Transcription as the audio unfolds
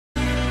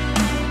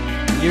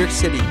New York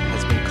City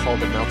has been called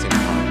a melting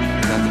pot,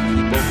 and that the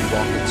people who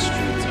walk its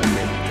streets are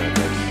greatly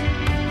diverse.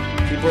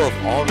 People of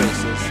all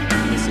races,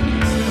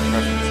 ethnicities, and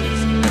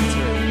preferences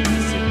enter the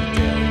city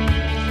daily.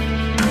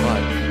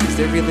 But is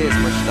there really as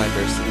much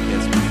diversity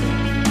as we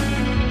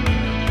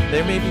think?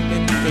 There may be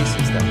many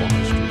faces that walk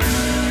the streets,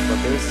 but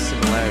there is a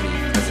similarity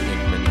present in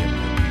many of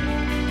them.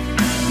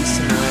 These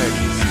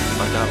similarities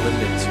are not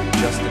limited to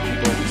just the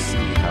people we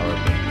see,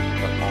 however,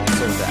 but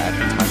also the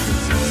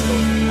advertisements and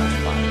slowly pass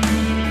by.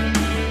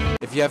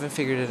 If you haven't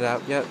figured it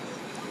out yet,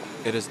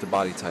 it is the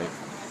body type.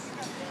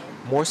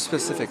 More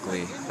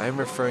specifically, I am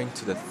referring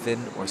to the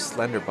thin or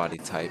slender body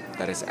type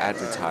that is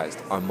advertised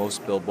on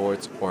most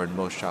billboards or in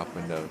most shop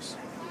windows.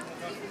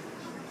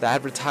 The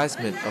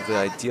advertisement of the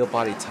ideal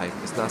body type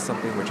is not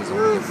something which has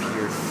only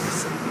appeared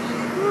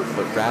recently,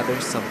 but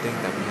rather something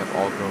that we have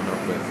all grown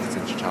up with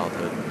since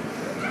childhood.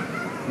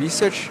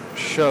 Research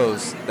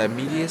shows that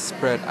media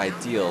spread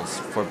ideals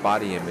for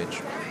body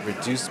image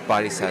reduce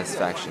body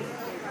satisfaction.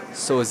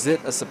 So is it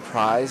a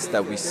surprise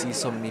that we see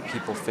so many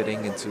people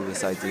fitting into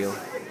this ideal?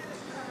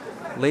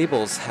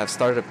 Labels have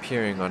started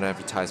appearing on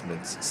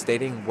advertisements,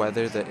 stating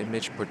whether the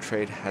image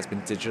portrayed has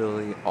been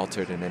digitally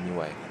altered in any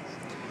way.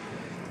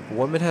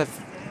 Women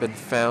have been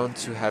found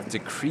to have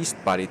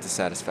decreased body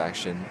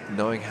dissatisfaction,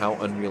 knowing how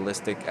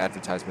unrealistic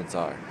advertisements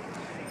are.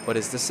 But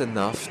is this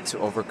enough to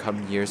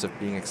overcome years of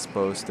being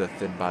exposed to a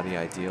thin body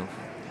ideal?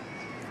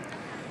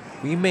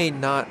 We may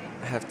not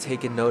have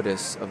taken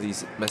notice of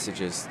these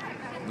messages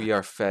we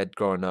are fed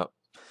growing up,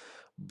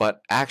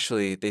 but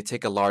actually they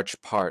take a large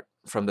part,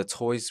 from the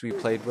toys we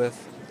played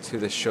with to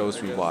the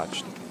shows we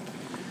watched.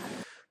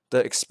 The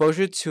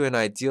exposure to an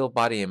ideal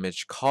body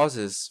image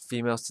causes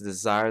females to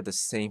desire the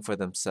same for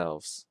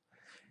themselves.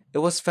 It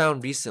was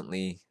found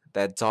recently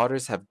that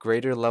daughters have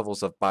greater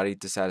levels of body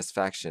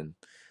dissatisfaction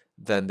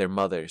than their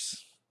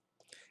mothers.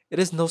 It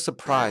is no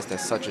surprise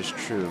that such is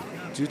true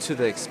due to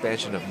the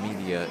expansion of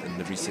media in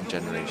the recent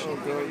generation.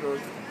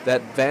 The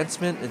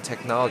advancement in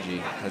technology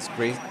has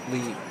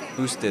greatly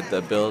boosted the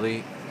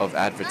ability of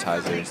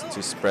advertisers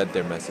to spread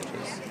their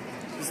messages.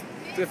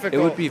 It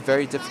would be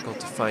very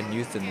difficult to find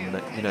youth in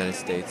the United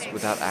States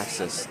without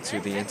access to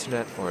the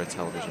internet or a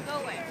television.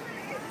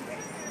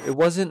 It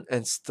wasn't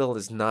and still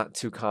is not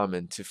too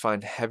common to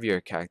find heavier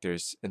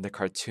characters in the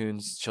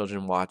cartoons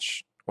children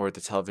watch or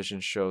the television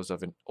shows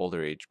of an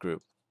older age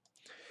group.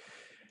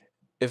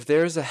 If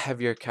there is a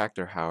heavier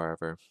character,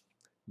 however,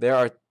 there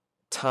are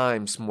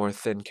times more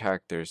thin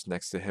characters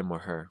next to him or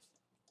her.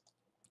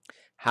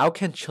 How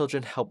can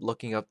children help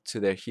looking up to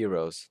their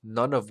heroes,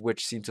 none of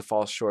which seem to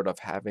fall short of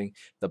having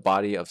the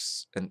body of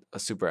a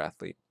super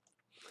athlete?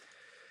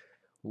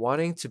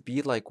 Wanting to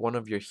be like one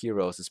of your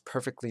heroes is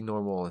perfectly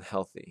normal and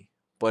healthy,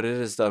 but it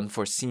is the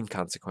unforeseen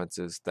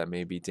consequences that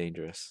may be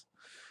dangerous.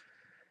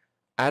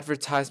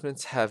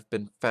 Advertisements have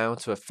been found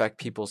to affect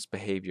people's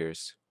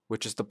behaviors,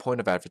 which is the point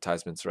of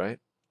advertisements, right?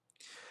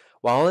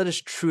 While it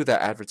is true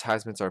that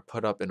advertisements are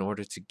put up in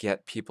order to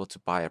get people to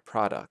buy a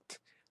product,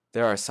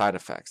 there are side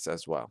effects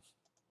as well.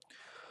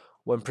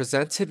 When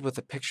presented with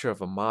a picture of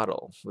a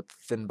model with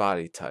a thin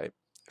body type,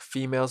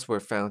 females were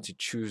found to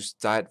choose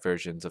diet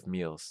versions of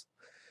meals.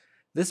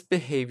 This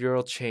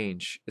behavioral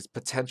change is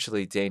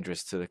potentially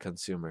dangerous to the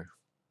consumer.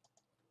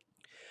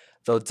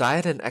 Though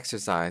diet and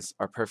exercise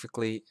are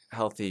perfectly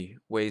healthy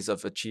ways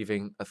of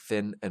achieving a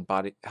thin and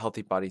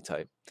healthy body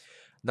type,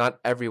 not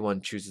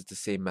everyone chooses the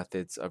same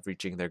methods of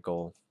reaching their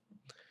goal.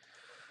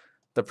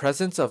 The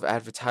presence of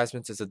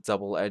advertisements is a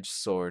double-edged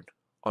sword,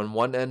 on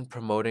one end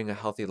promoting a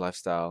healthy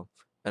lifestyle,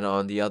 and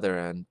on the other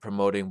end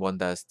promoting one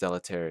that is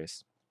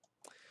deleterious.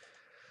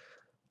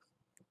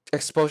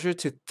 Exposure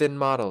to thin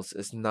models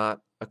is not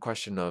a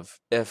question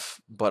of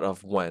if, but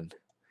of when.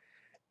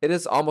 It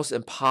is almost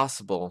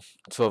impossible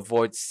to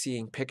avoid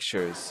seeing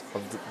pictures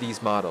of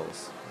these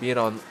models, be it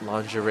on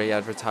lingerie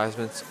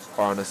advertisements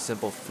or on a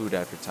simple food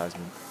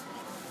advertisement.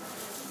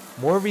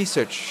 More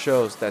research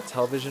shows that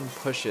television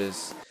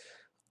pushes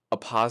a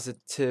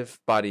positive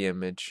body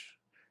image.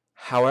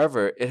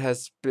 However, it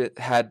has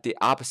had the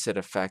opposite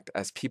effect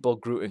as people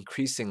grew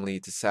increasingly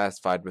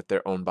dissatisfied with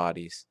their own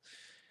bodies.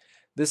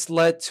 This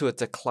led to a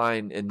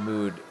decline in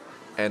mood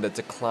and a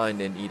decline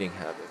in eating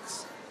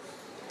habits.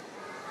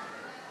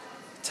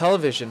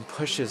 Television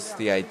pushes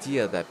the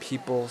idea that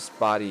people's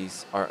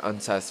bodies are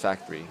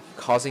unsatisfactory,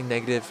 causing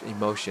negative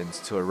emotions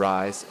to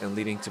arise and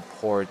leading to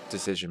poor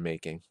decision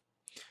making.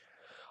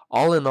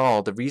 All in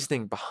all, the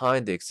reasoning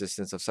behind the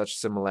existence of such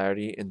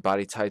similarity in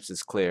body types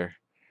is clear.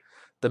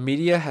 The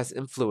media has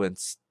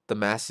influenced the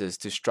masses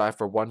to strive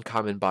for one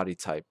common body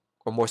type,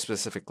 or more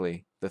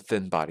specifically, the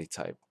thin body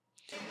type.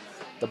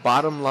 The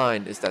bottom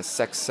line is that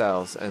sex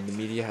sells, and the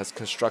media has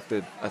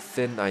constructed a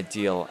thin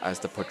ideal as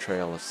the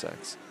portrayal of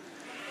sex.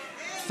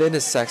 Thin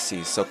is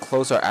sexy, so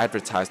clothes are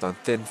advertised on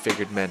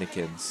thin-figured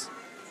mannequins.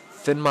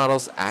 Thin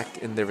models act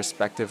in their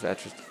respective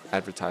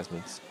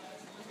advertisements.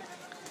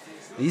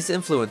 These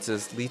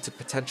influences lead to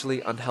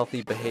potentially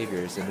unhealthy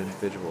behaviors in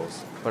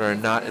individuals, but are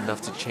not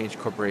enough to change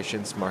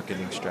corporations'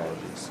 marketing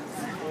strategies.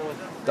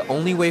 The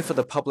only way for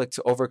the public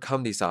to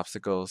overcome these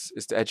obstacles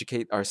is to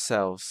educate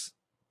ourselves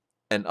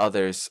and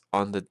others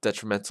on the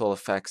detrimental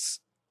effects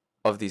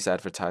of these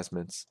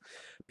advertisements.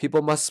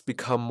 People must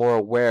become more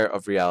aware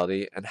of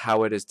reality and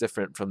how it is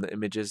different from the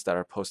images that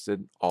are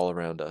posted all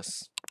around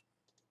us.